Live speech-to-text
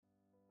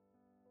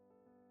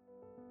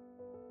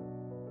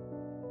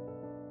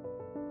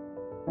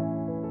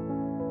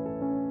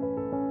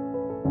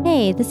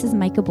Hey, this is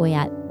Micah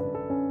Boyette.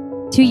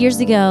 2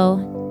 years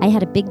ago, I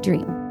had a big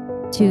dream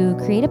to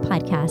create a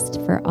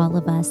podcast for all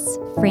of us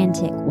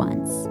frantic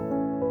ones.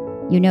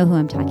 You know who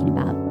I'm talking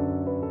about.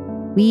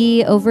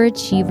 We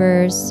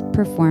overachievers,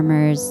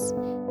 performers,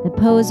 the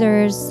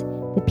posers,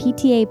 the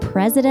PTA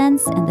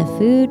presidents, and the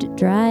food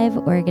drive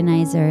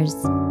organizers.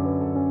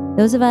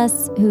 Those of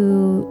us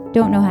who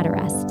don't know how to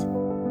rest,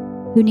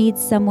 who need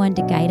someone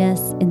to guide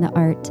us in the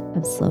art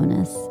of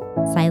slowness,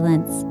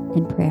 silence,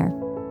 and prayer.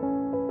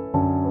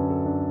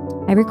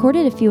 I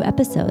recorded a few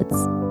episodes,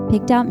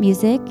 picked out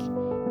music,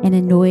 and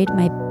annoyed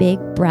my big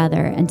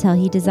brother until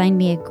he designed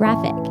me a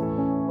graphic.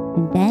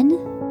 And then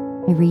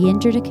I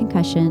re-injured a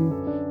concussion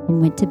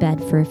and went to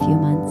bed for a few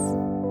months.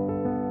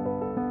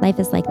 Life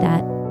is like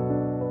that.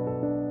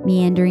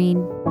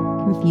 Meandering,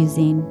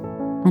 confusing,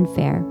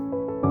 unfair.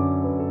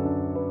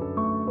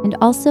 And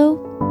also,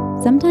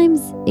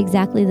 sometimes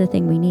exactly the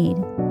thing we need.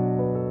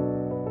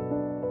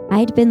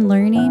 I'd been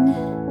learning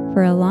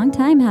for a long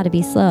time how to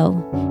be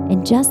slow,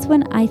 and just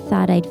when I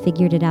thought I'd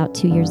figured it out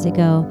 2 years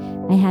ago,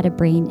 I had a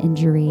brain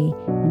injury,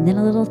 and then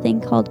a little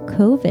thing called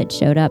COVID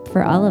showed up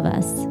for all of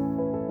us.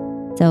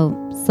 So,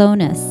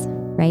 slowness,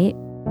 right?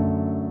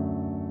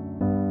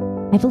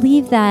 I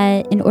believe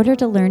that in order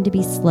to learn to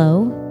be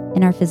slow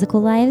in our physical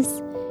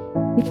lives,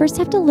 we first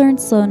have to learn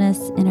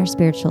slowness in our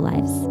spiritual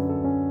lives.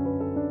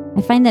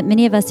 I find that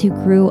many of us who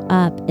grew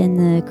up in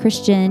the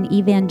Christian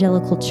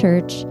evangelical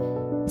church,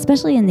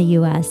 especially in the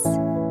U.S.,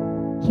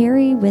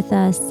 carry with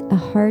us a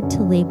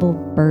hard-to-label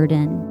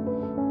burden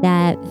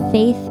that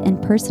faith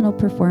and personal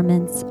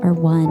performance are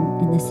one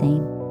and the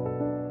same.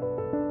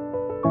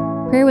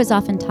 Prayer was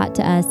often taught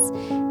to us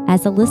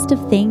as a list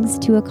of things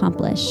to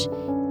accomplish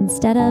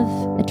instead of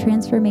a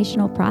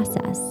transformational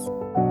process.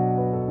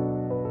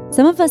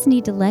 Some of us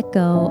need to let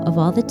go of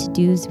all the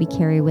to-dos we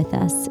carry with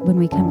us when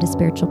we come to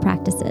spiritual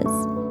practices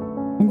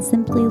and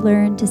simply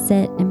learn to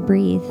sit and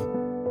breathe,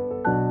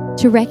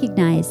 to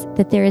recognize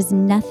that there is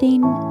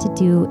nothing to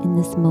do in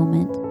this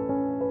moment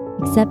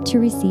except to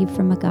receive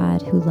from a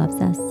God who loves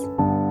us.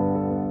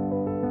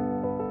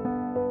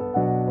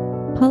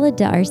 Paula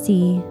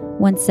D'Arcy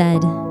once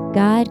said,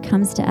 "God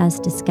comes to us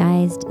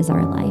disguised as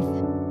our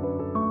life."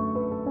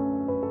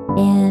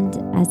 And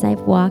as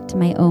I've walked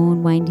my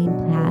own winding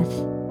path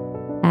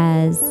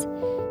as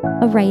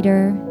a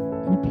writer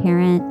and a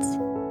parent,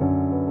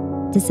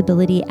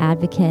 disability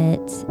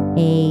advocate,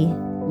 a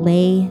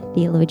lay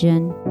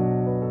theologian,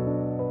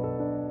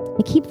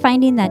 I keep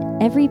finding that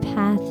every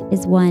path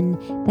is one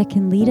that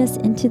can lead us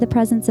into the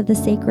presence of the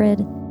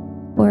sacred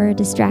or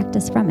distract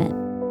us from it.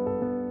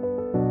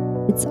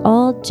 It's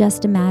all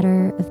just a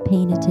matter of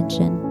paying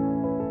attention.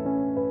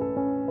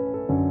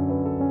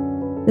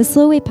 The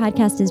Slow Way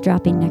podcast is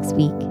dropping next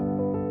week.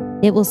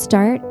 It will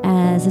start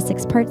as a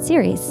 6-part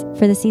series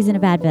for the season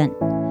of Advent.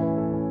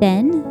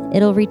 Then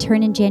it'll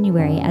return in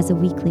January as a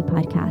weekly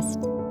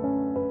podcast.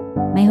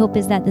 My hope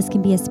is that this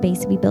can be a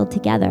space we build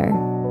together,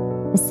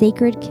 a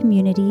sacred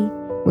community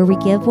where we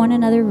give one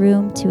another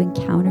room to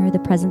encounter the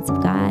presence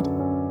of God,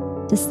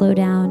 to slow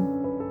down,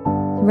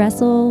 to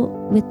wrestle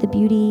with the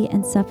beauty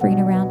and suffering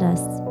around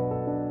us,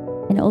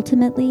 and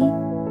ultimately,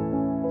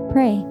 to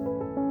pray.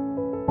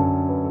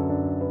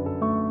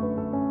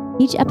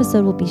 Each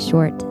episode will be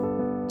short,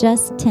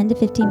 just 10 to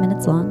 15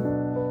 minutes long,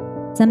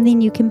 something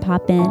you can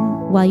pop in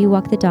while you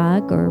walk the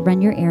dog or run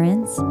your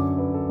errands,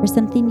 or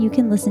something you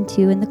can listen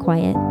to in the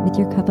quiet with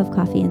your cup of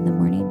coffee in the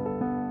morning.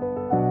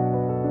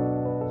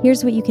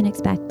 Here's what you can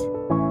expect.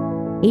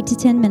 8 to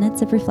 10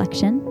 minutes of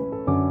reflection.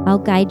 I'll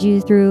guide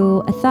you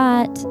through a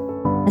thought,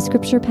 a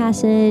scripture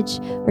passage,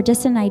 or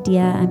just an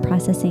idea I'm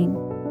processing.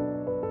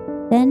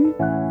 Then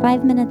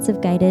 5 minutes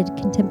of guided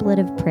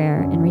contemplative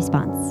prayer and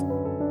response.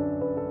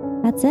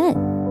 That's it.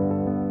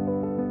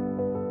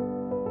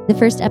 The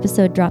first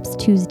episode drops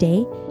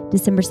Tuesday,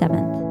 December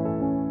 7th.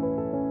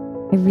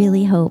 I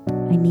really hope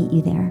I meet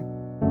you there.